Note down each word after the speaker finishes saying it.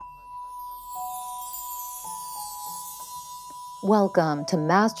Welcome to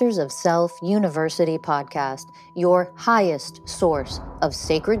Masters of Self University podcast, your highest source of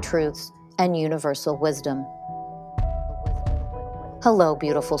sacred truths and universal wisdom. Hello,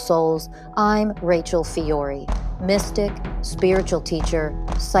 beautiful souls. I'm Rachel Fiore, mystic, spiritual teacher,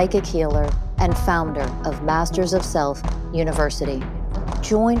 psychic healer, and founder of Masters of Self University.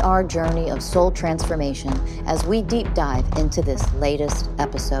 Join our journey of soul transformation as we deep dive into this latest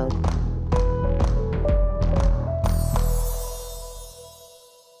episode.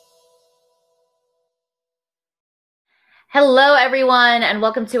 Hello, everyone, and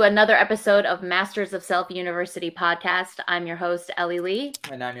welcome to another episode of Masters of Self University podcast. I'm your host, Ellie Lee.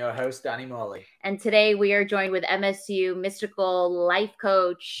 And I'm your host, Danny Morley. And today we are joined with MSU mystical life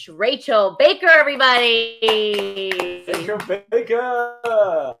coach, Rachel Baker, everybody. Rachel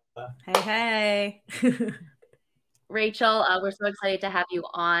Baker. Hey. Rachel, we're so excited to have you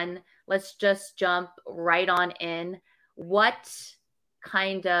on. Let's just jump right on in. What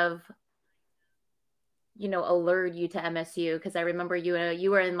kind of allured you to MSU? Because I remember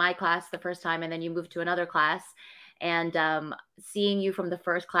you were in my class the first time, and then you moved to another class. And seeing you from the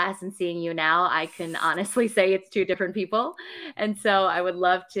first class and seeing you now, I can honestly say it's two different people. And so I would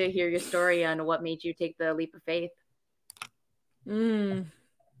love to hear your story on what made you take the leap of faith.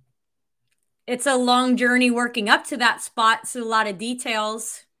 It's a long journey working up to that spot, so a lot of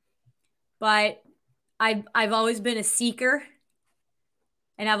details. But I've always been a seeker.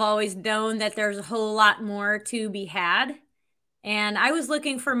 And I've always known that there's a whole lot more to be had. And I was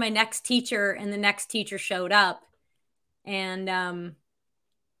looking for my next teacher, and the next teacher showed up. And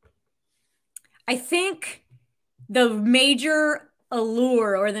I think the major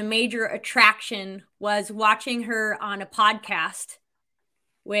allure or the major attraction was watching her on a podcast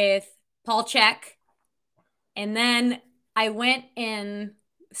with Paul Chek. And then I went and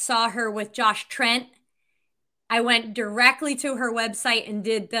saw her with Josh Trent. I went directly to her website and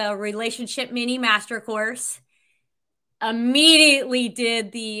did the relationship mini master course. Immediately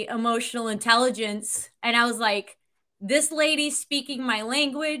did the emotional intelligence. And I was like, this lady's speaking my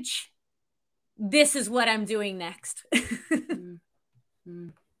language. This is what I'm doing next. Wasn't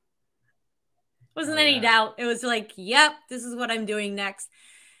any doubt. It was like, yep, this is what I'm doing next.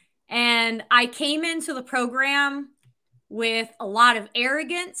 And I came into the program with a lot of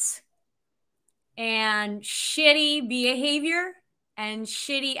arrogance and shitty behavior and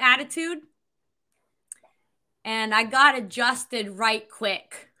shitty attitude. And I got adjusted right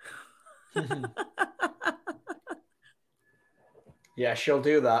quick. Yeah, she'll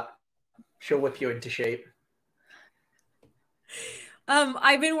do that. She'll whip you into shape.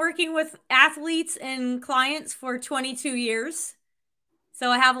 I've been working with athletes and clients for 22 years. So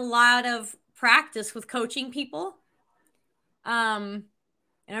I have a lot of practice with coaching people.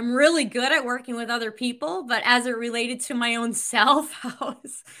 And I'm really good at working with other people, but as it related to my own self,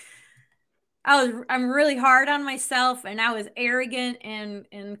 I'm really hard on myself, and I was arrogant and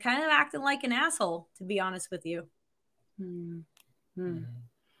kind of acting like an asshole, to be honest with you.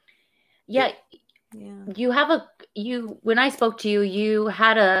 Yeah. When I spoke to you, you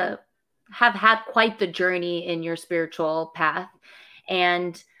have had quite the journey in your spiritual path.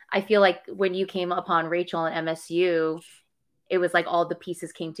 And I feel like when you came upon Rachel and MSU, it was like all the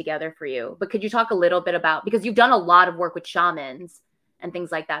pieces came together for you. But could you talk a little bit about, because you've done a lot of work with shamans and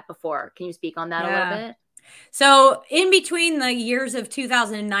things like that before. Can you speak on that a little bit? So in between the years of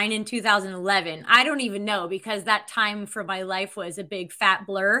 2009 and 2011, I don't even know, because that time for my life was a big fat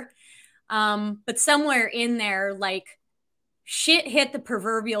blur. But somewhere in there, like, shit hit the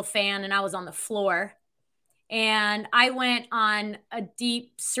proverbial fan and I was on the floor. And I went on a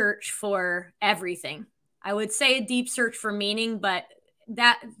deep search for everything. I would say a deep search for meaning, but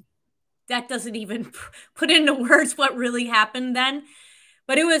that doesn't even put into words what really happened then.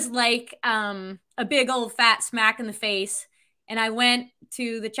 But it was like a big old fat smack in the face. And I went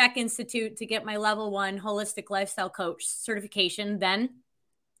to the Chek Institute to get my level 1 holistic lifestyle coach certification then.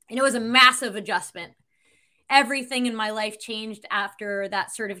 And it was a massive adjustment. Everything in my life changed after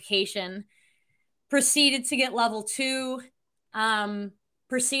that certification. Proceeded to get level 2.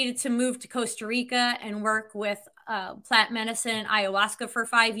 Proceeded to move to Costa Rica and work with plant medicine and ayahuasca for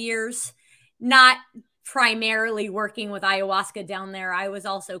 5 years. Not primarily working with ayahuasca down there. I was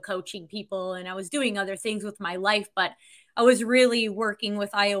also coaching people and I was doing other things with my life, but I was really working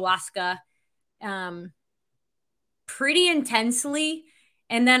with ayahuasca pretty intensely.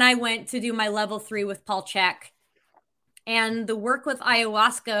 And then I went to do my level 3 with Paul Chek. And the work with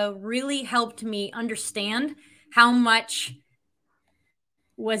ayahuasca really helped me understand how much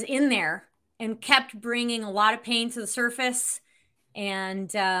was in there and kept bringing a lot of pain to the surface. And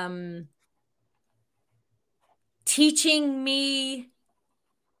teaching me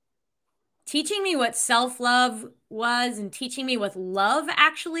what self-love was and teaching me what love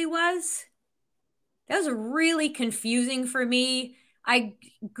actually was. That was really confusing for me. I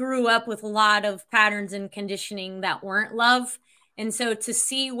grew up with a lot of patterns and conditioning that weren't love. And so to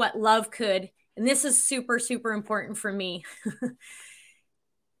see what love could, and this is super, super important for me,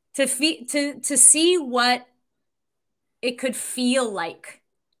 to see what it could feel like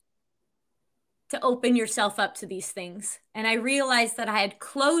to open yourself up to these things. And I realized that I had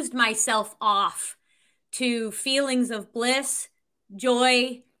closed myself off to feelings of bliss,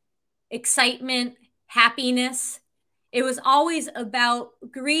 joy, excitement, happiness. It was always about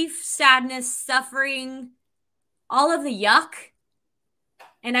grief, sadness, suffering, all of the yuck.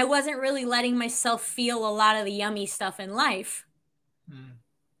 And I wasn't really letting myself feel a lot of the yummy stuff in life.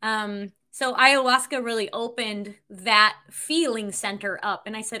 So ayahuasca really opened that feeling center up.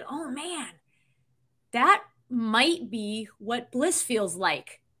 And I said, oh man, that might be what bliss feels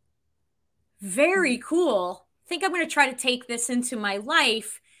like. Very cool. I think I'm going to try to take this into my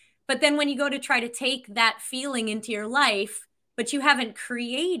life. But then when you go to try to take that feeling into your life, but you haven't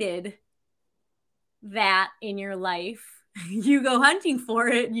created that in your life, you go hunting for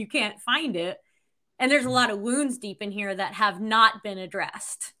it and you can't find it. And there's a lot of wounds deep in here that have not been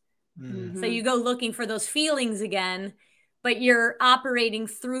addressed. So you go looking for those feelings again, but you're operating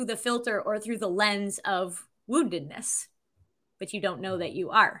through the filter or through the lens of woundedness, but you don't know that you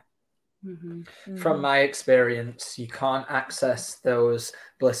are. From my experience, you can't access those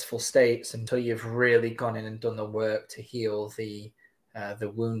blissful states until you've really gone in and done the work to heal the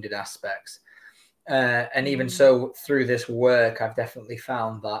wounded aspects. And even so, through this work, I've definitely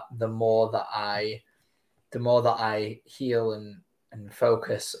found that the more that I heal and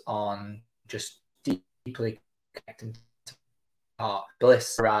focus on just deeply connecting to my heart,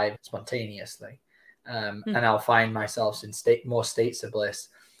 bliss arrives spontaneously, and I'll find myself in more states of bliss.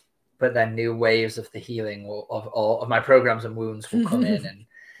 But then new waves of the healing of my programs and wounds will come in,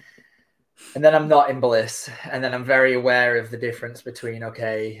 and then I'm not in bliss, and then I'm very aware of the difference between,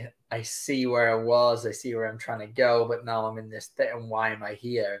 okay, I see where I was, I see where I'm trying to go, but now I'm in this thing, and why am I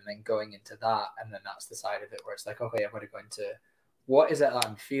here? And then going into that, and then that's the side of it where it's like, okay, I've got to go into what is it that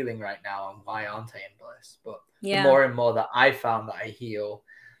I'm feeling right now, and why aren't I in bliss? But the more and more that I found that I heal,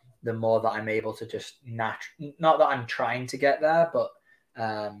 the more that I'm able to just not that I'm trying to get there, but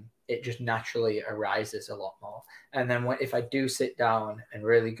it just naturally arises a lot more. And then if I do sit down and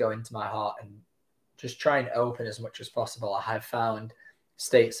really go into my heart and just try and open as much as possible, I have found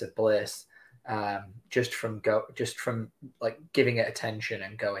states of bliss just from like giving it attention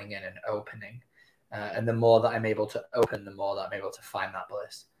and going in and opening. And the more that I'm able to open, the more that I'm able to find that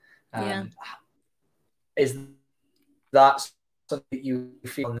bliss. Is that something that you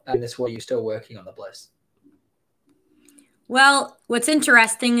feel in this way? You're still working on the bliss? Well, what's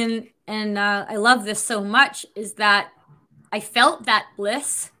interesting, and I love this so much, is that I felt that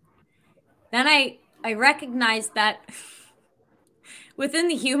bliss. Then I recognized that within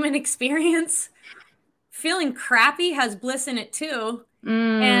the human experience, feeling crappy has bliss in it too.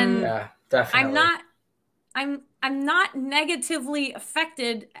 And yeah, definitely. I'm not negatively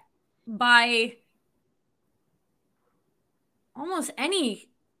affected by almost any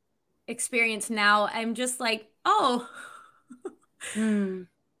experience now. I'm just like, oh,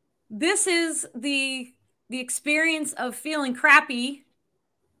 this is the experience of feeling crappy.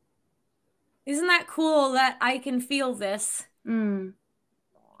 Isn't that cool that I can feel this? I'm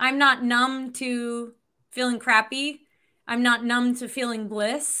not numb to feeling crappy. I'm not numb to feeling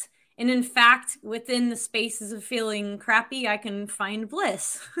bliss. And in fact, within the spaces of feeling crappy, I can find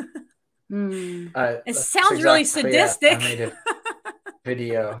bliss. It sounds really sadistic. I made a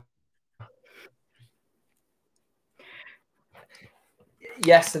video.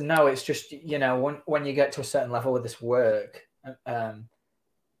 Yes and no. It's just, when you get to a certain level with this work,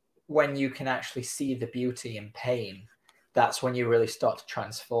 when you can actually see the beauty in pain, that's when you really start to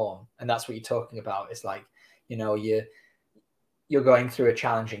transform. And that's what you're talking about. It's like, you're going through a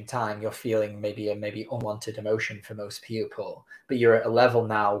challenging time. You're feeling maybe unwanted emotion for most people, but you're at a level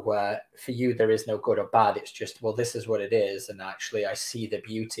now where for you, there is no good or bad. It's just, well, this is what it is. And actually I see the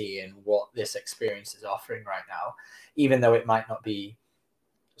beauty in what this experience is offering right now, even though it might not be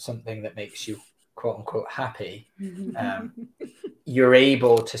something that makes you quote unquote happy. You're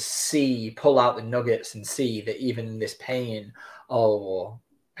able to pull out the nuggets and see that even in this pain, oh,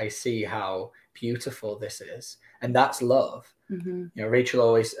 I see how beautiful this is. And that's love.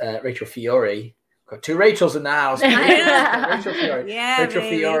 Rachel Fiore, got two Rachels in the house. Rachel Fiore. Yeah, Rachel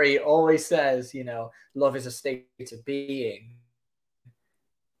Fiore always says, love is a state of being.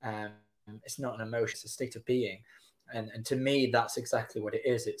 It's not an emotion, it's a state of being. And to me, that's exactly what it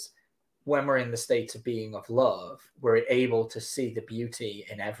is. It's when we're in the state of being of love, we're able to see the beauty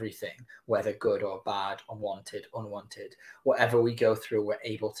in everything, whether good or bad, unwanted, unwanted, whatever we go through, we're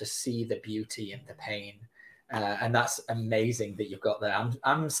able to see the beauty in the pain. And that's amazing that you've got there.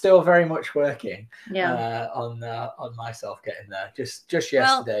 I'm still very much working on myself getting there. Just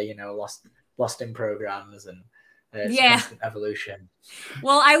yesterday, you know, lost in programs, and it's constant evolution.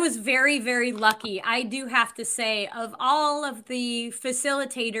 Well, I was very, very lucky. I do have to say, of all of the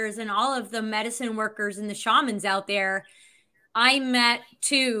facilitators and all of the medicine workers and the shamans out there, I met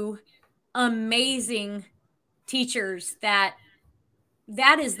 2 amazing teachers that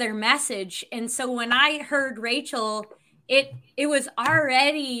is their message. And so when I heard Rachel, it was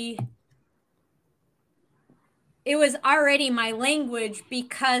already my language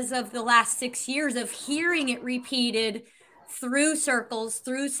because of the last 6 years of hearing it repeated through circles,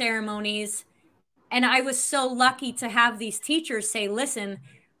 through ceremonies. And I was so lucky to have these teachers say, listen,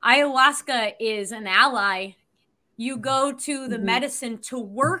 ayahuasca is an ally. You go to the medicine to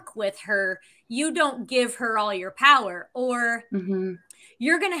work with her. You don't give her all your power, or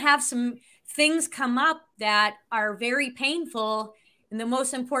you're going to have some things come up that are very painful. And the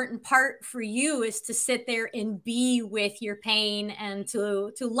most important part for you is to sit there and be with your pain and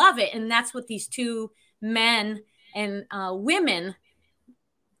to love it. And that's what these 2 men and women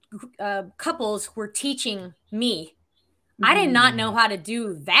couples were teaching me. I did not know how to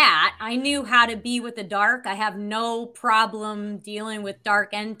do that. I knew how to be with the dark. I have no problem dealing with dark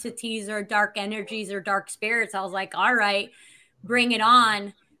entities or dark energies or dark spirits. I was like, all right, bring it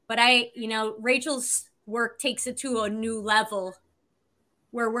on. But Rachel's work takes it to a new level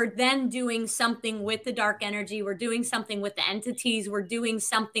where we're then doing something with the dark energy. We're doing something with the entities. We're doing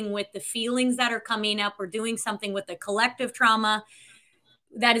something with the feelings that are coming up. We're doing something with the collective trauma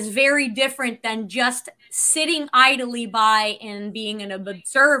that is very different than just sitting idly by and being an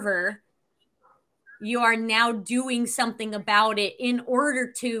observer. You are now doing something about it in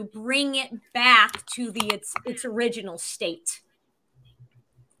order to bring it back to its original state.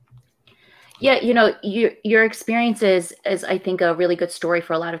 Yeah, your experience is I think a really good story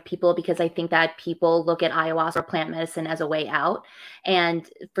for a lot of people, because I think that people look at ayahuasca or plant medicine as a way out. And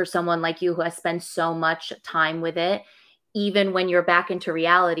for someone like you who has spent so much time with it, even when you're back into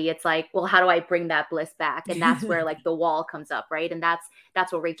reality, it's like, well, how do I bring that bliss back? And that's where like the wall comes up, right? And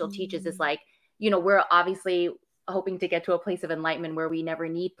that's what Rachel teaches, is like, we're obviously hoping to get to a place of enlightenment where we never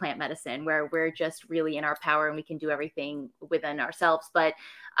need plant medicine, where we're just really in our power and we can do everything within ourselves. But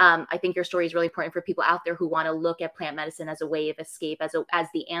I think your story is really important for people out there who want to look at plant medicine as a way of escape, as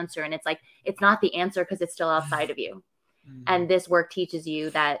the answer. And it's like, it's not the answer because it's still outside of you. And this work teaches you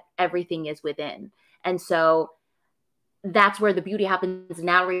that everything is within. And so that's where the beauty happens.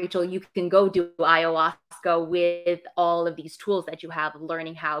 Now, Rachel, you can go do ayahuasca with all of these tools that you have,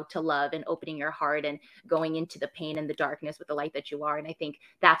 learning how to love and opening your heart and going into the pain and the darkness with the light that you are. And I think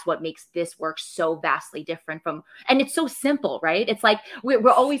that's what makes this work so vastly different from, and it's so simple, right? It's like, we're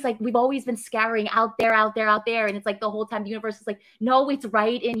always like, we've always been scouring out there. And it's like the whole time the universe is like, no, it's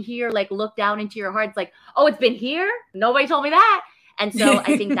right in here. Like, look down into your heart. It's like, oh, it's been here. Nobody told me that. And so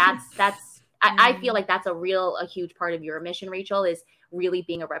I think I feel like that's a huge part of your mission, Rachel, is really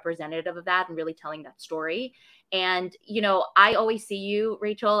being a representative of that and really telling that story. And, I always see you,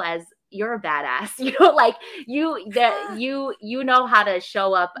 Rachel, as you're a badass, like you know how to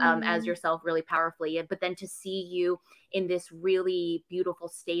show up as yourself really powerfully, but then to see you in this really beautiful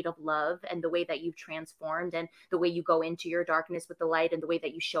state of love and the way that you've transformed and the way you go into your darkness with the light and the way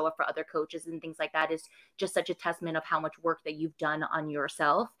that you show up for other coaches and things like that is just such a testament of how much work that you've done on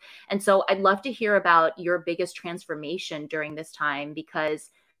yourself. And so I'd love to hear about your biggest transformation during this time,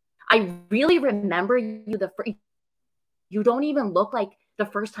 because I really remember you you don't even look like the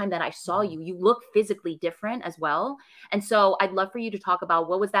first time that I saw you. You look physically different as well. And so I'd love for you to talk about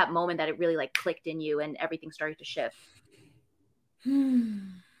what was that moment that it really like clicked in you and everything started to shift.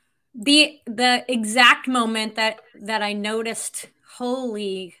 The exact moment that I noticed,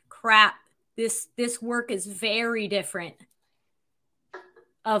 holy crap, this work is very different.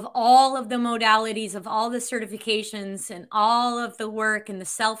 Of all of the modalities, of all the certifications and all of the work and the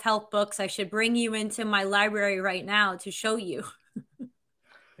self-help books, I should bring you into my library right now to show you.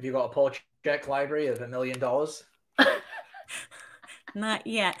 Have you got a Paul Chek library of $1 million? Not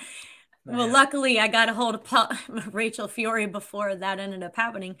yet. Well, luckily I got a hold of Rachel Fiore before that ended up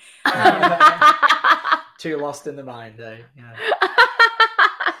happening. Too lost in the mind, eh? Yeah.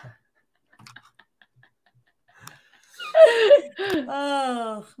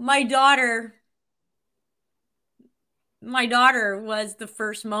 Oh, my daughter my daughter was the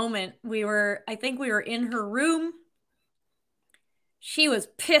first moment. I think we were in her room. She was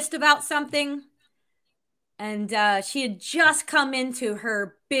pissed about something. And she had just come into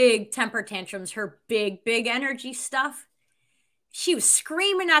her big temper tantrums, her big energy stuff. She was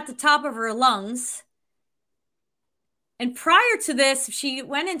screaming at the top of her lungs. And prior to this, she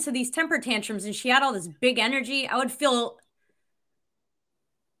went into these temper tantrums and she had all this big energy. I would feel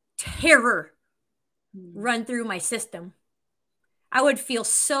terror run through my system. I would feel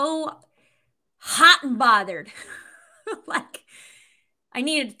so hot and bothered. Like I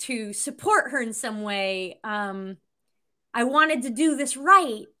needed to support her in some way. I wanted to do this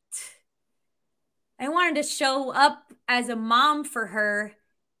right. I wanted to show up as a mom for her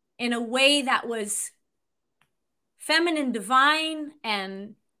in a way that was feminine, divine,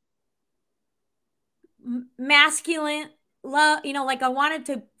 and masculine. Love, like I wanted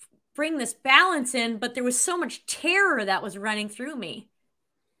to bring this balance in, but there was so much terror that was running through me.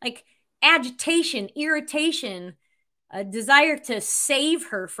 Like agitation, irritation, a desire to save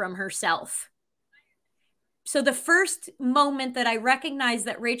her from herself. So the first moment that I recognized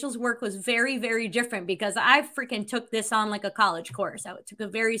that Rachel's work was very, very different, because I freaking took this on like a college course. I took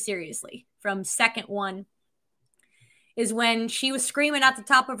it very seriously from second one, is when she was screaming at the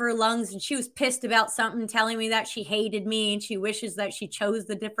top of her lungs and she was pissed about something, telling me that she hated me and she wishes that she chose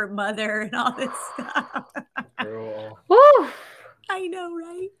the different mother and all this stuff. Cool. Woo! I know,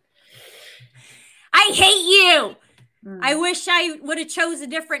 right? I hate you. I wish I would have chose a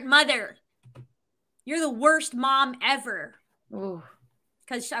different mother. You're the worst mom ever.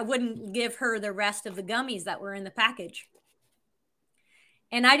 Because I wouldn't give her the rest of the gummies that were in the package.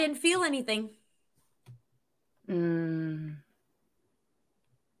 And I didn't feel anything.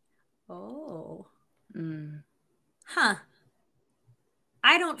 Oh. Huh.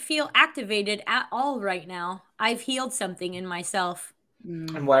 I don't feel activated at all right now. I've healed something in myself.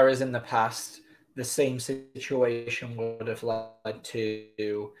 And whereas in the past, the same situation would have led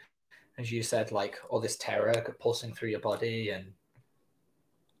to, as you said, like all this terror pulsing through your body and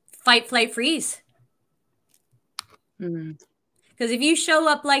fight, flight, freeze. Because if you show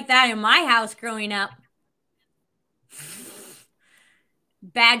up like that in my house growing up,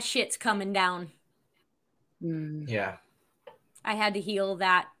 bad shit's coming down. Yeah. I had to heal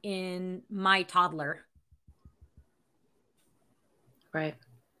that in my toddler. Right.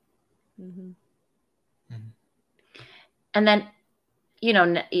 And then,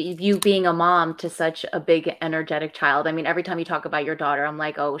 you being a mom to such a big energetic child. I mean, every time you talk about your daughter, I'm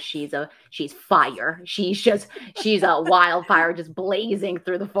like, oh, she's fire. She's a wildfire just blazing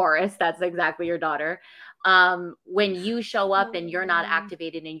through the forest. That's exactly your daughter. When you show up and you're not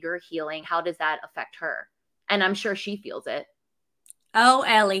activated in your healing, how does that affect her? And I'm sure she feels it. Oh,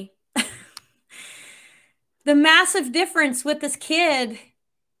 Ellie. The massive difference with this kid,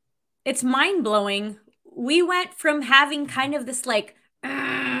 it's mind-blowing. We went from having kind of this like,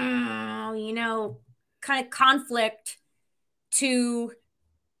 kind of conflict to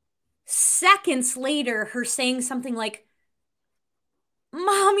seconds later, her saying something like,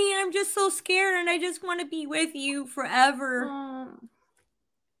 Mommy, I'm just so scared and I just want to be with you forever.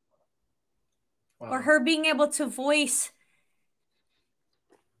 Wow. Or her being able to voice,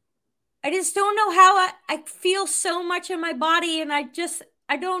 I just don't know how I feel so much in my body and I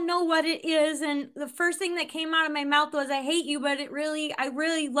don't know what it is. And the first thing that came out of my mouth was, I hate you, but I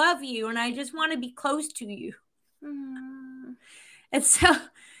really love you. And I just want to be close to you. And so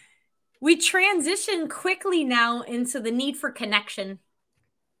we transition quickly now into the need for connection.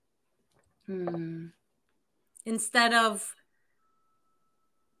 Instead of,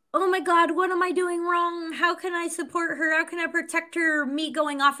 oh my God, what am I doing wrong? How can I support her? How can I protect her? Me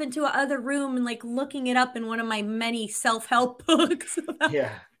going off into another room and like looking it up in one of my many self-help books.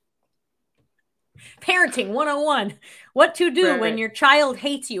 Yeah. Parenting 101. What to do when your child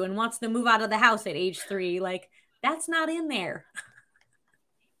hates you and wants to move out of the house at age 3. Like, that's not in there.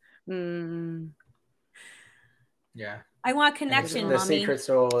 Yeah. I want connection, the Mommy. secrets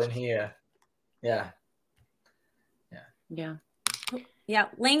are all in here. Yeah. Yeah.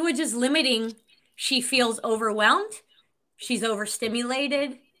 Language is limiting. She feels overwhelmed. She's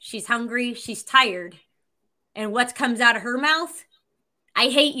overstimulated. She's hungry. She's tired. And what comes out of her mouth? I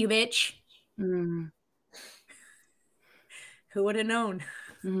hate you, bitch. Who would have known?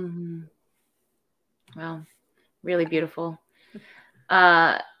 Wow. Really beautiful.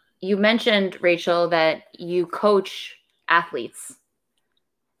 You mentioned, Rachel, that you coach athletes.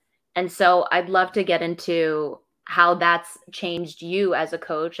 And so I'd love to get into how that's changed you as a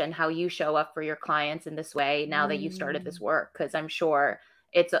coach and how you show up for your clients in this way now that you've started this work. Because I'm sure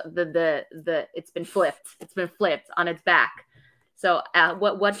It's it's been flipped. It's been flipped on its back. So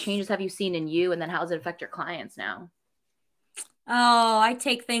what changes have you seen in you, and then how does it affect your clients now? Oh, I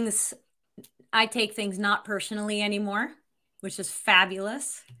take things not personally anymore, which is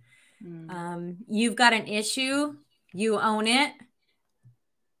fabulous. You've got an issue, you own it.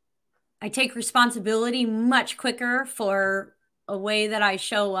 I take responsibility much quicker for a way that I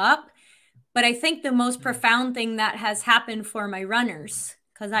show up. But I think the most profound thing that has happened for my runners,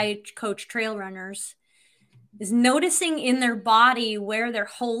 because I coach trail runners, is noticing in their body where they're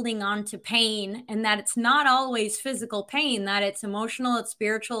holding on to pain, and that it's not always physical pain, that it's emotional, it's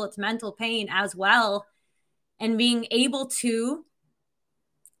spiritual, it's mental pain as well. And being able to,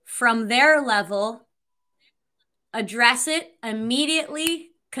 from their level, address it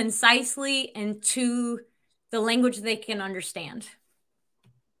immediately, concisely, and to the language they can understand.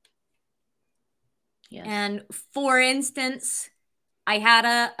 Yes. And for instance, I had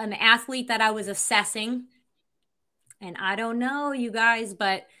an athlete that I was assessing, and I don't know, you guys,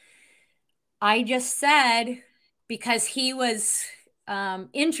 but I just said, because he was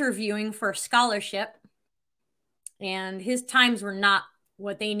interviewing for a scholarship and his times were not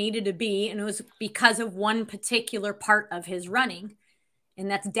what they needed to be, and it was because of one particular part of his running, and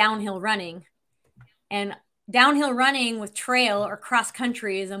that's downhill running. And downhill running with trail or cross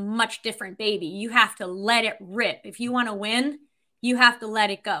country is a much different baby. You have to let it rip. If you want to win, you have to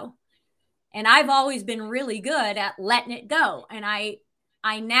let it go. And I've always been really good at letting it go. And I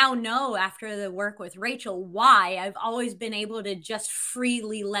now know, after the work with Rachel, why I've always been able to just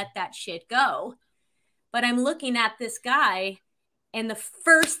freely let that shit go. But I'm looking at this guy, and the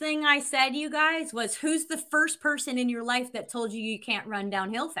first thing I said, you guys, was, who's the first person in your life that told you can't run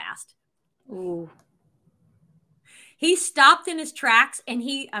downhill fast? Ooh. He stopped in his tracks, and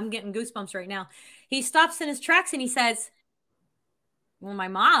I'm getting goosebumps right now. He stops in his tracks and he says, well, my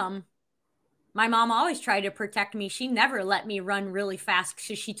mom always tried to protect me. She never let me run really fast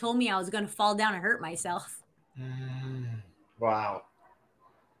because she told me I was going to fall down and hurt myself. Wow.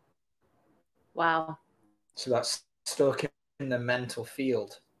 Wow. So that's stuck in the mental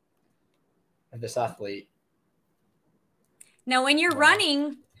field of this athlete. Now, when you're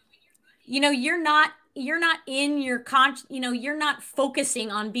running, you're not in your you're not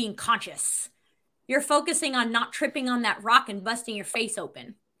focusing on being conscious. You're focusing on not tripping on that rock and busting your face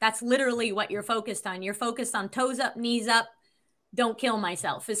open. That's literally what you're focused on. You're focused on toes up, knees up, don't kill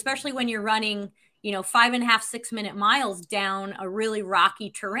myself, especially when you're running, 5.5, 6 minute miles down a really rocky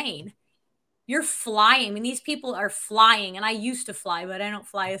terrain. You're flying. I mean, these people are flying, and I used to fly, but I don't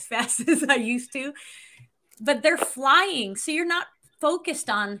fly as fast as I used to. But they're flying. So you're not focused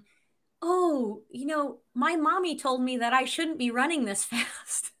on, my mommy told me that I shouldn't be running this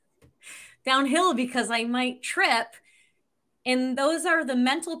fast downhill because I might trip. And those are the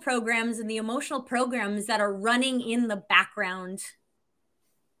mental programs and the emotional programs that are running in the background.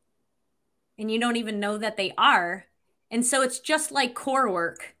 And you don't even know that they are. And so it's just like core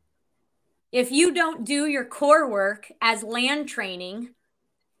work. If you don't do your core work as land training,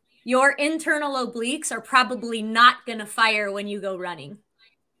 your internal obliques are probably not going to fire when you go running.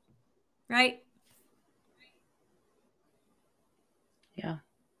 Right? Yeah.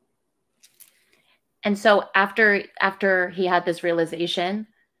 And so after he had this realization,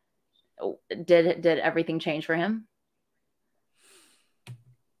 did everything change for him?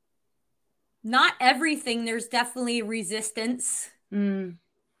 Not everything. There's definitely resistance.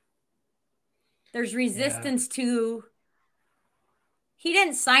 There's resistance to, he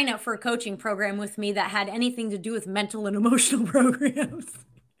didn't sign up for a coaching program with me that had anything to do with mental and emotional programs.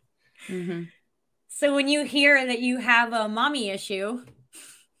 Mm-hmm. So when you hear that you have a mommy issue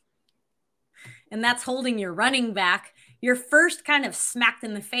and that's holding your running back, you're first kind of smacked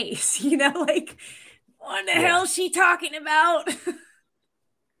in the face, like, what the hell is she talking about?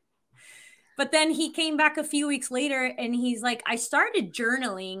 But then he came back a few weeks later and he's like, I started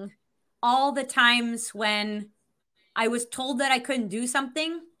journaling all the times when I was told that I couldn't do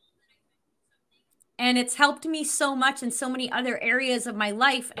something. And it's helped me so much in so many other areas of my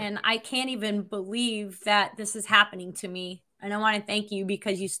life. And I can't even believe that this is happening to me. And I want to thank you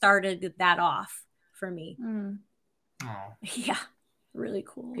because you started that off for me. Oh. Yeah. Really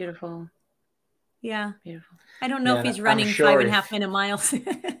cool. Beautiful. Yeah. Beautiful. I don't know if he's running 5.5 minute miles.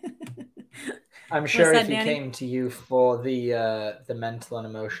 I'm sure if he came to you for the mental and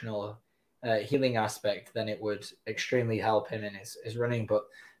emotional healing aspect, then it would extremely help him in his running. But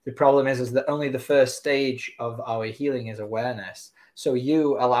the problem is that only the first stage of our healing is awareness. So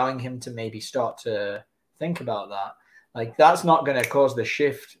you allowing him to maybe start to think about that, like, that's not going to cause the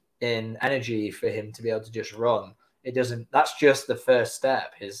shift in energy for him to be able to just run. It doesn't, that's just the first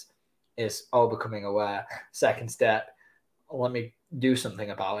step is becoming aware. Second step, let me do something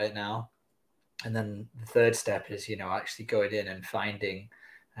about it now. And then the third step is, actually going in and finding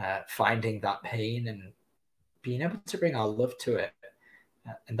that pain and being able to bring our love to it.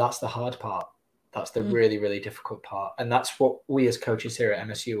 And that's the hard part. That's the really, really difficult part. And that's what we as coaches here at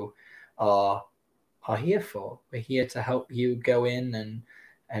MSU are here for. We're here to help you go in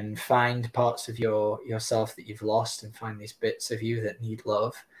and find parts of yourself that you've lost and find these bits of you that need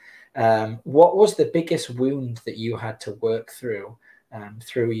love. What was the biggest wound that you had to work through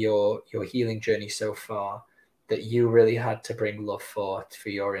your healing journey so far that you really had to bring love for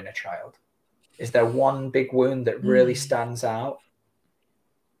your inner child? Is there one big wound that really stands out?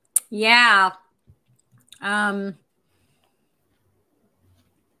 Yeah. My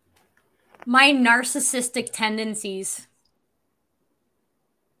narcissistic tendencies.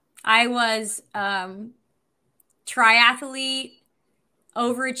 I was triathlete,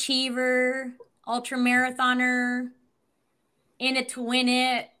 overachiever, ultra marathoner, in it to win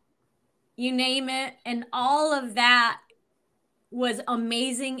it, you name it. And all of that was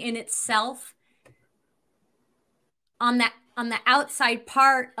amazing in itself. On the outside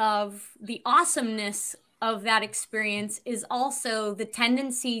part of the awesomeness of that experience is also the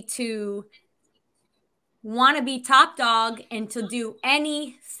tendency to want to be top dog and to do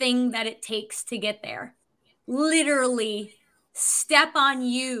anything that it takes to get there. Literally step on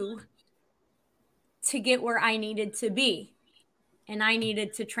you to get where I needed to be. And I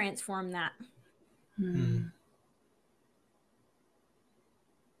needed to transform that.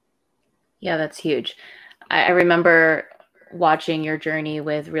 Yeah, that's huge. I remember watching your journey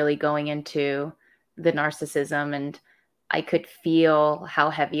with really going into the narcissism, and I could feel how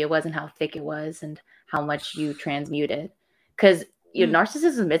heavy it was and how thick it was and how much you transmuted. Because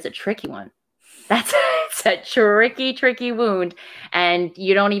narcissism is a tricky one. It's a tricky wound. And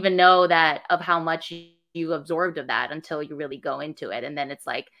you don't even know that of how much you absorbed of that until you really go into it. And then it's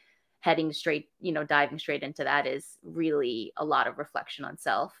like diving straight into that is really a lot of reflection on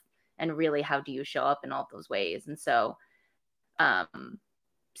self and really how do you show up in all those ways. And so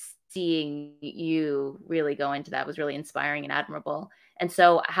seeing you really go into that was really inspiring and admirable. And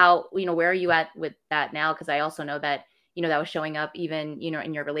so how, where are you at with that now? Because I also know that, that was showing up even,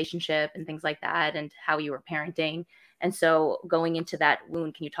 in your relationship and things like that and how you were parenting. And so going into that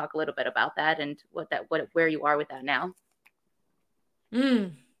wound, can you talk a little bit about that and where you are with that now?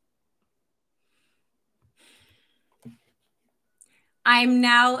 I'm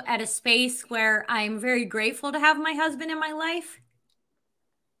now at a space where I'm very grateful to have my husband in my life.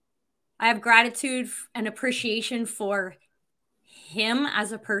 I have gratitude and appreciation for him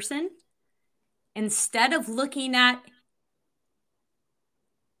as a person. Instead of looking at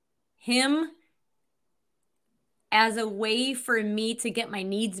him as a way for me to get my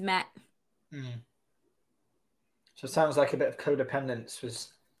needs met. So it sounds like a bit of codependence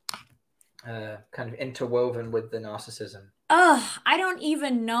was kind of interwoven with the narcissism. I don't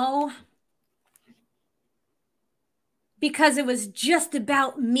even know. Because it was just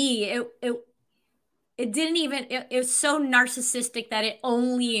about me. It didn't even, it was so narcissistic that it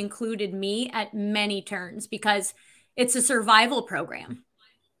only included me at many turns because it's a survival program.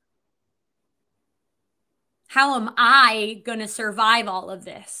 How am I going to survive all of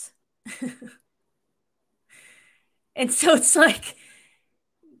this? And so it's like,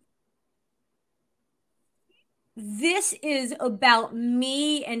 this is about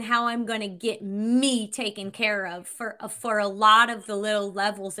me and how I'm going to get me taken care of for a lot of the little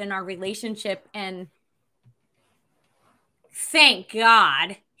levels in our relationship. And thank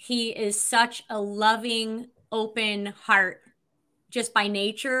God he is such a loving, open heart just by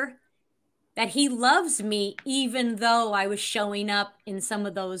nature that he loves me, even though I was showing up in some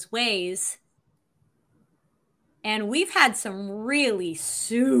of those ways. And we've had some really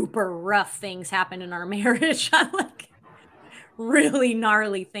super rough things happen in our marriage. Like really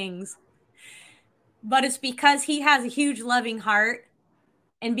gnarly things. But it's because he has a huge loving heart.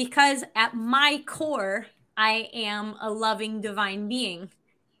 And because at my core, I am a loving divine being,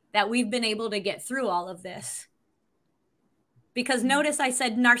 that we've been able to get through all of this. Because notice I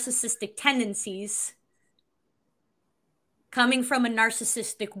said narcissistic tendencies coming from a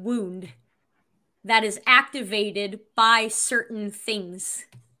narcissistic wound that is activated by certain things.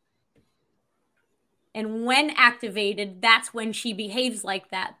 And when activated, that's when she behaves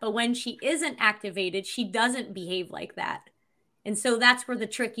like that. But when she isn't activated, she doesn't behave like that. And so that's where the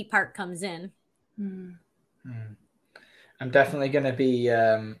tricky part comes in. I'm definitely going to be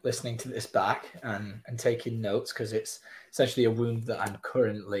listening to this back and taking notes because it's essentially a wound that I'm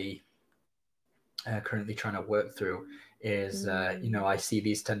currently currently trying to work through is, I see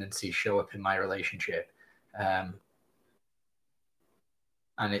these tendencies show up in my relationship. And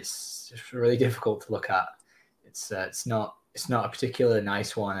it's really difficult to look at. It's not a particularly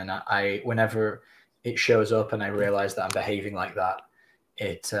nice one. And I whenever it shows up and I realize that I'm behaving like that,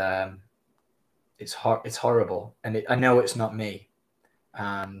 it's horrible. And I know it's not me.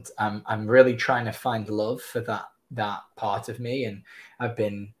 And I'm really trying to find love for that part of me. And I've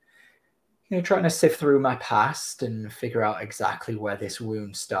been, trying to sift through my past and figure out exactly where this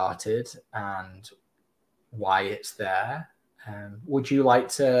wound started and why it's there. Would you like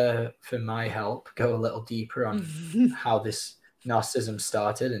to, for my help, go a little deeper on how this narcissism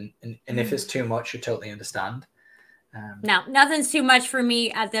started? And if it's too much, you totally understand. No, nothing's too much for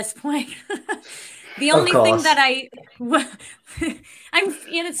me at this point. The only thing that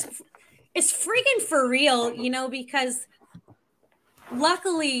it's freaking for real, because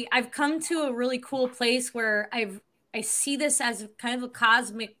luckily I've come to a really cool place where I see this as kind of a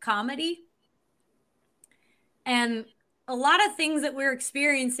cosmic comedy. And a lot of things that we're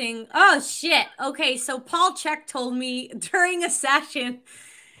experiencing. Oh shit. Okay. So Paul Chek told me during a session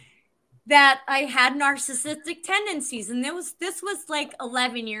that I had narcissistic tendencies. And this was like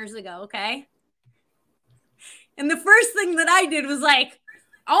 11 years ago. Okay. And the first thing that I did was like,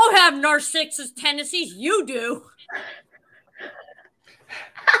 I don't have narcissistic tendencies. You do.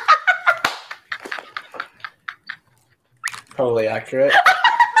 Probably accurate.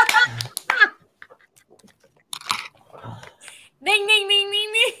 Ding, ding, ding,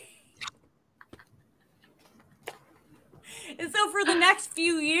 ding, ding. And so for the next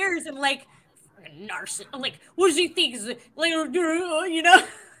few years, I'm like, narcissist. I'm like, what does he think? Is it like,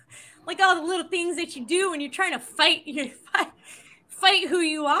 like all the little things that you do when you're trying to fight who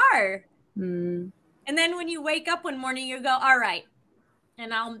you are. Mm. And then when you wake up one morning, you go, all right.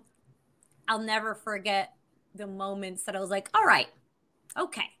 And I'll never forget the moments that I was like, all right,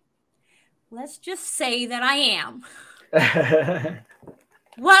 okay, let's just say that I am.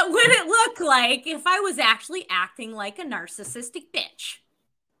 What would it look like if I was actually acting like a narcissistic bitch?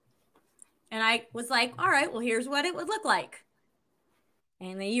 And I was like, all right, well, here's what it would look like.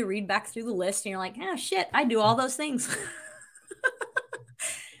 And then you read back through the list and you're like, oh shit, I do all those things.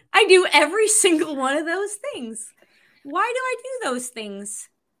 I do every single one of those things. Why do I do those things?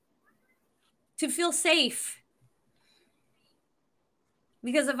 To feel safe.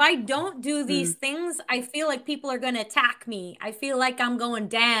 Because if I don't do these things, I feel like people are going to attack me. I feel like I'm going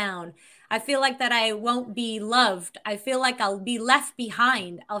down. I feel like that I won't be loved. I feel like I'll be left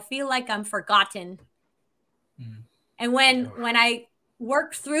behind. I'll feel like I'm forgotten. And when I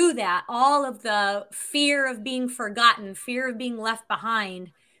work through that, all of the fear of being forgotten, fear of being left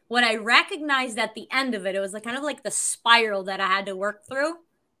behind, what I recognized at the end of it, it was like kind of like the spiral that I had to work through.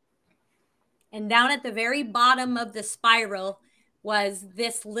 And down at the very bottom of the spiral was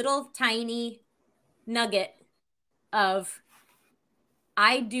this little tiny nugget of,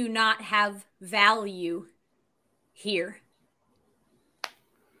 I do not have value here.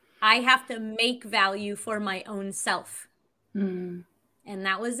 I have to make value for my own self. And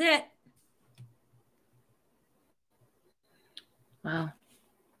that was it. Wow.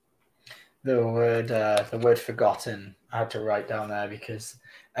 The word forgotten, I had to write down there because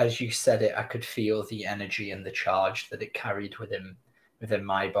as you said it, I could feel the energy and the charge that it carried within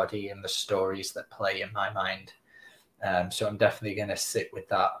my body and the stories that play in my mind. So I'm definitely going to sit with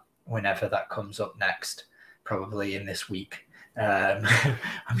that whenever that comes up next, probably in this week. I'm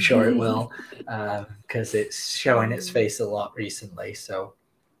sure it will, because it's showing its face a lot recently. So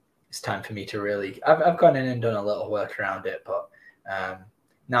it's time for me to really, I've gone in and done a little work around it, but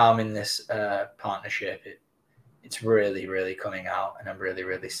now I'm in this partnership. It's really, really coming out, and I'm really,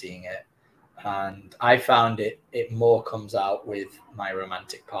 really seeing it. And I found it more comes out with my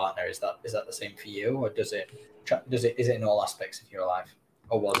romantic partner. Is that the same for you, or is it in all aspects of your life,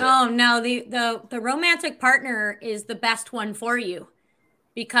 or was it? Oh no, the romantic partner is the best one for you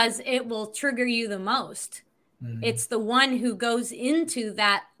because it will trigger you the most. It's the one who goes into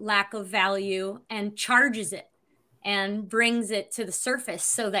that lack of value and charges it and brings it to the surface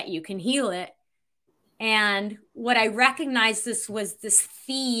so that you can heal it. And what I recognized was this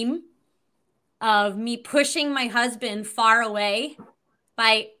theme of me pushing my husband far away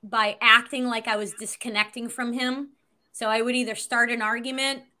by acting like I was disconnecting from him. So I would either start an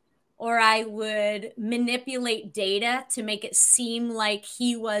argument or I would manipulate data to make it seem like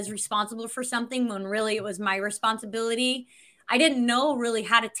he was responsible for something when really it was my responsibility. I didn't know really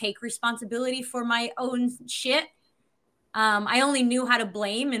how to take responsibility for my own shit. I only knew how to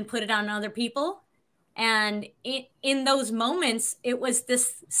blame and put it on other people. And in those moments, it was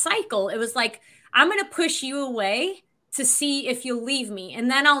this cycle. It was like I'm going to push you away to see if you'll leave me. And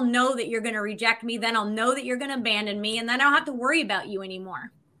then I'll know that you're going to reject me. Then I'll know that you're going to abandon me. And then I don't have to worry about you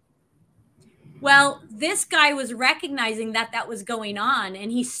anymore. Well, this guy was recognizing that that was going on,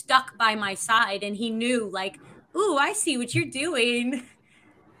 and he stuck by my side, and he knew, like, ooh, I see what you're doing.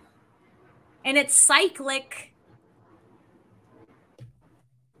 And it's cyclic.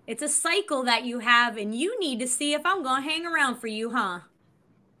 It's a cycle that you have, and you need to see if I'm going to hang around for you, huh?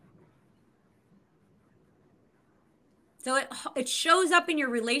 So it shows up in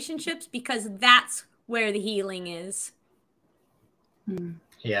your relationships because that's where the healing is.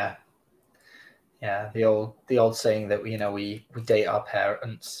 Yeah. Yeah, the old saying that we date our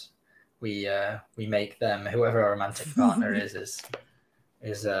parents, we make them, whoever our romantic partner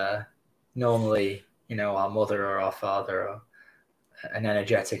is normally our mother or our father, or an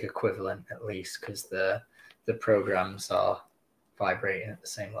energetic equivalent at least, because the programs are vibrating at the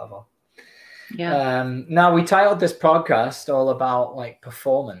same level. Yeah. Now we titled this podcast all about like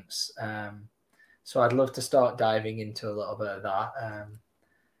performance, so I'd love to start diving into a little bit of that.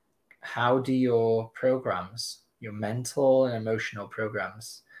 How do your programs, your mental and emotional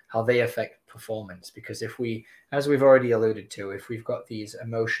programs, how they affect performance? Because if we, as we've already alluded to, if we've got these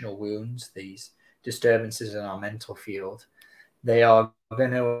emotional wounds, these disturbances in our mental field, they are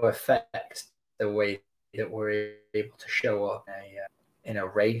going to affect the way that we're able to show up in a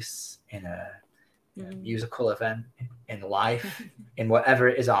race, in a musical event, in life, in whatever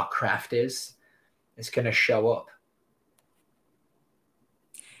it is our craft is. It's going to show up.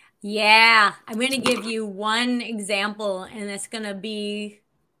 Yeah, I'm going to give you one example, and it's going to be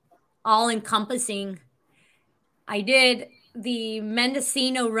all encompassing. I did the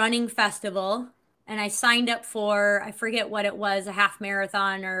Mendocino Running Festival, and I signed up for, I forget what it was, a half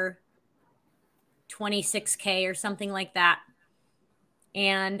marathon or 26K or something like that.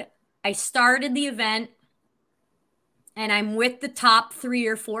 And I started the event, and I'm with the top 3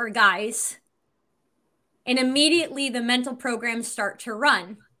 or 4 guys. And immediately the mental programs start to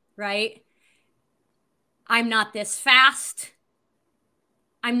run, right? I'm not this fast.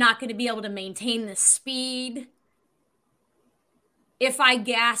 I'm not going to be able to maintain the speed. If I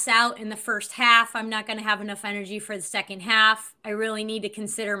gas out in the first half, I'm not going to have enough energy for the second half. I really need to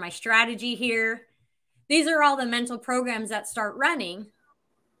consider my strategy here. These are all the mental programs that start running.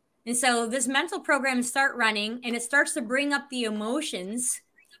 And so this mental program start running, and it starts to bring up the emotions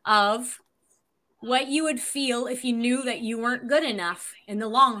of what you would feel if you knew that you weren't good enough in the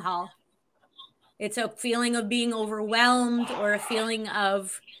long haul. It's a feeling of being overwhelmed, or a feeling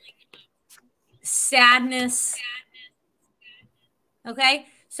of sadness. Okay.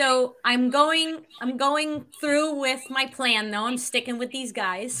 So I'm going through with my plan, though. I'm sticking with these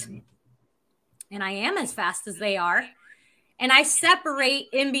guys, and I am as fast as they are. And I separate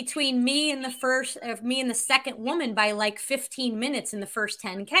in between me and the second woman by like 15 minutes in the first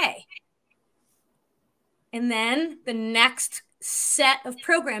 10K. And then the next set of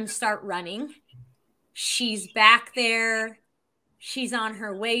programs start running. She's back there. She's on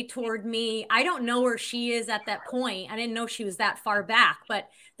her way toward me. I don't know where she is at that point. I didn't know she was that far back, but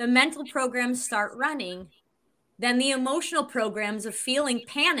the mental programs start running. Then the emotional programs of feeling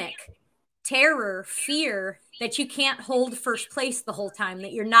panic, terror, fear that you can't hold first place the whole time,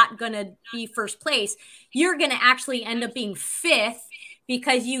 that you're not going to be first place. You're going to actually end up being 5th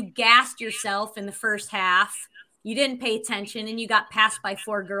because you gassed yourself in the first half. You didn't pay attention, and you got passed by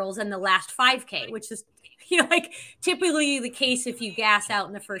 4 girls in the last 5K, which is like typically the case if you gas out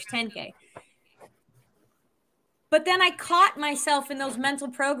in the first 10K. But then I caught myself in those mental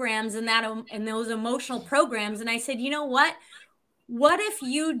programs and those emotional programs. And I said, you know what? What if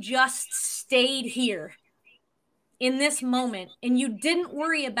you just stayed here in this moment and you didn't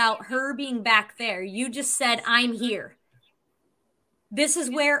worry about her being back there? You just said, I'm here. This is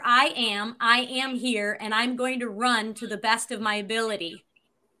where I am. I am here, and I'm going to run to the best of my ability.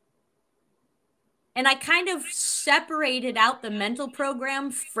 And I kind of separated out the mental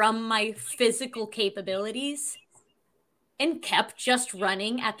program from my physical capabilities and kept just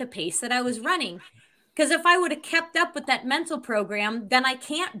running at the pace that I was running. Because if I would have kept up with that mental program, then I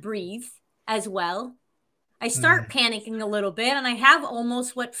can't breathe as well. I start panicking a little bit, and I have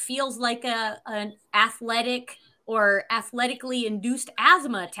almost what feels like an athletic or athletically induced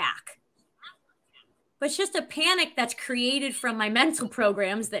asthma attack. But it's just a panic that's created from my mental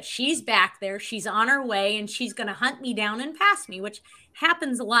programs that she's back there, she's on her way, and she's going to hunt me down and pass me, which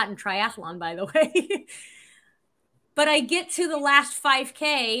happens a lot in triathlon, by the way. But I get to the last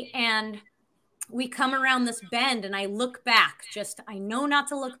 5K, and we come around this bend, and I look back. I know not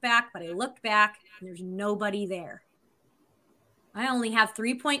to look back, but I looked back, and there's nobody there. I only have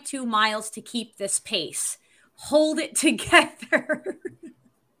 3.2 miles to keep this pace. Hold it together.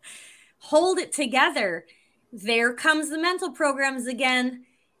 Hold it together. There comes the mental programs again.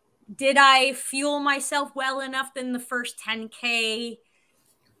 Did I fuel myself well enough in the first 10K?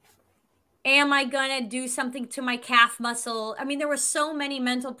 Am I going to do something to my calf muscle? I mean, there were so many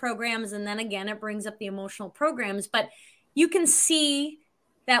mental programs. And then again, it brings up the emotional programs. But you can see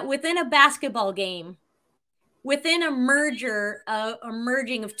that within a basketball game, within a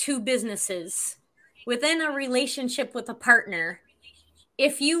merging of two businesses, within a relationship with a partner,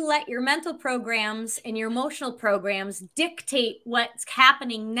 if you let your mental programs and your emotional programs dictate what's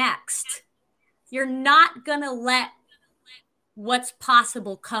happening next, you're not going to let what's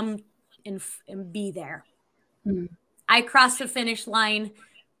possible come and be there. I crossed the finish line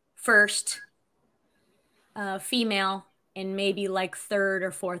first, female, and maybe like third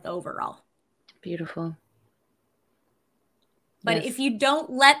or fourth overall. Beautiful. But yes. if you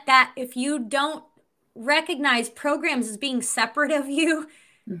don't let that, if you don't recognize programs as being separate of you,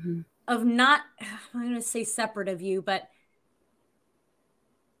 of not, I'm going to say separate of you, but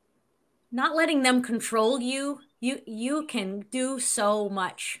not letting them control you, you can do so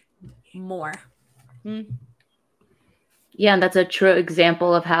much more. Yeah, and that's a true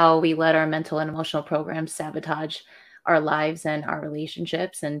example of how we let our mental and emotional programs sabotage our lives and our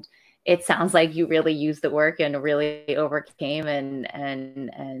relationships. And it sounds like you really used the work and really overcame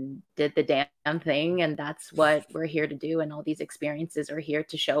and did the damn thing. And that's what we're here to do. And all these experiences are here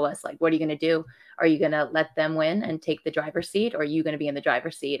to show us, like, what are you going to do? Are you going to let them win and take the driver's seat? Or are you going to be in the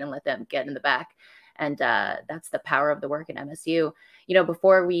driver's seat and let them get in the back? And that's the power of the work at MSU. You know,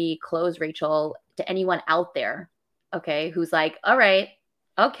 before we close, Rachel, to anyone out there, okay, who's like, all right,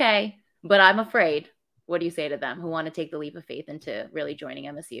 okay, but I'm afraid. What do you say to them who want to take the leap of faith into really joining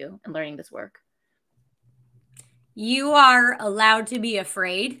MSU and learning this work? You are allowed to be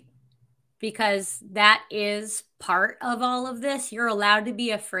afraid because that is part of all of this. You're allowed to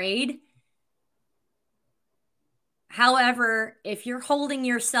be afraid. However, if you're holding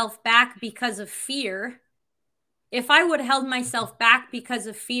yourself back because of fear, if I would have held myself back because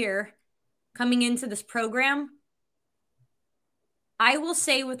of fear coming into this program, I will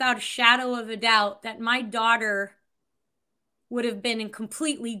say without a shadow of a doubt that my daughter would have been in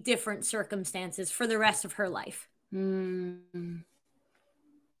completely different circumstances for the rest of her life.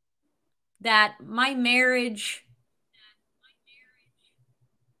 That my marriage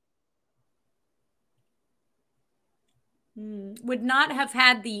would not have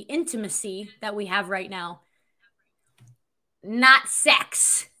had the intimacy that we have right now. Not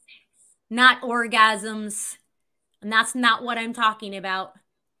sex, not orgasms. And that's not what I'm talking about.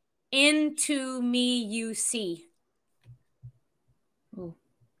 Into me, you see. Oh,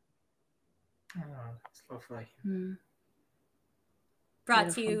 that's lovely.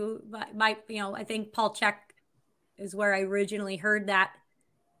 Brought to you by, I think Paul Chek is where I originally heard that.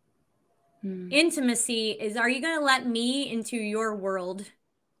 Intimacy is, are you going to let me into your world?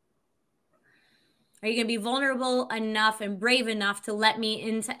 Are you going to be vulnerable enough and brave enough to let me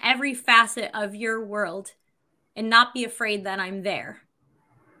into every facet of your world and not be afraid that I'm there?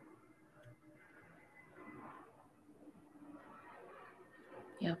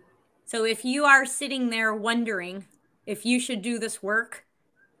 Yeah. So if you are sitting there wondering if you should do this work,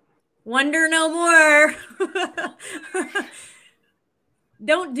 wonder no more.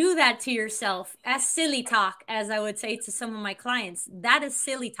 Don't do that to yourself. That's silly talk, as I would say to some of my clients. That is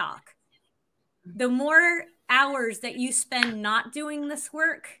silly talk. The more hours that you spend not doing this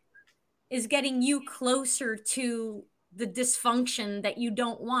work is getting you closer to the dysfunction that you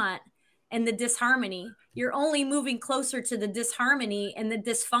don't want and the disharmony. You're only moving closer to the disharmony and the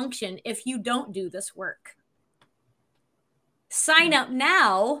dysfunction if you don't do this work. Sign up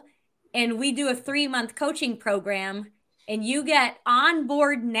now, and we do a 3-month coaching program, and you get on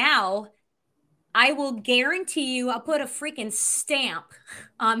board now. I will guarantee you, I'll put a freaking stamp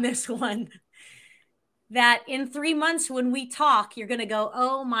on this one, that in 3 months when we talk, you're going to go,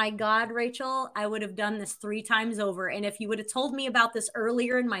 oh my God, Rachel, I would have done this 3 times over. And if you would have told me about this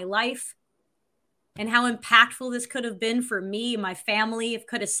earlier in my life and how impactful this could have been for me, my family, if it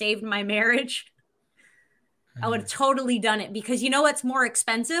could have saved my marriage, I would have totally done it. Because you know what's more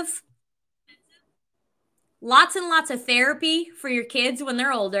expensive? Lots and lots of therapy for your kids when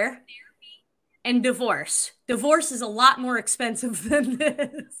they're older, and divorce. Divorce is a lot more expensive than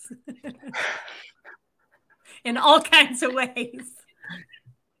this. In all kinds of ways.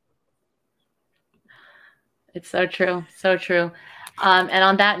 It's so true. So true. And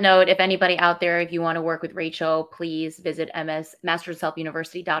on that note, if anybody out there, if you want to work with Rachel, please visit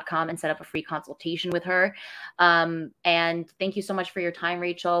mastersselfuniversity.com and set up a free consultation with her. And thank you so much for your time,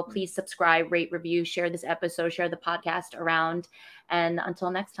 Rachel. Please subscribe, rate, review, share this episode, share the podcast around. And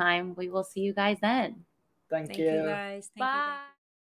until next time, we will see you guys then. Thank you guys. Bye.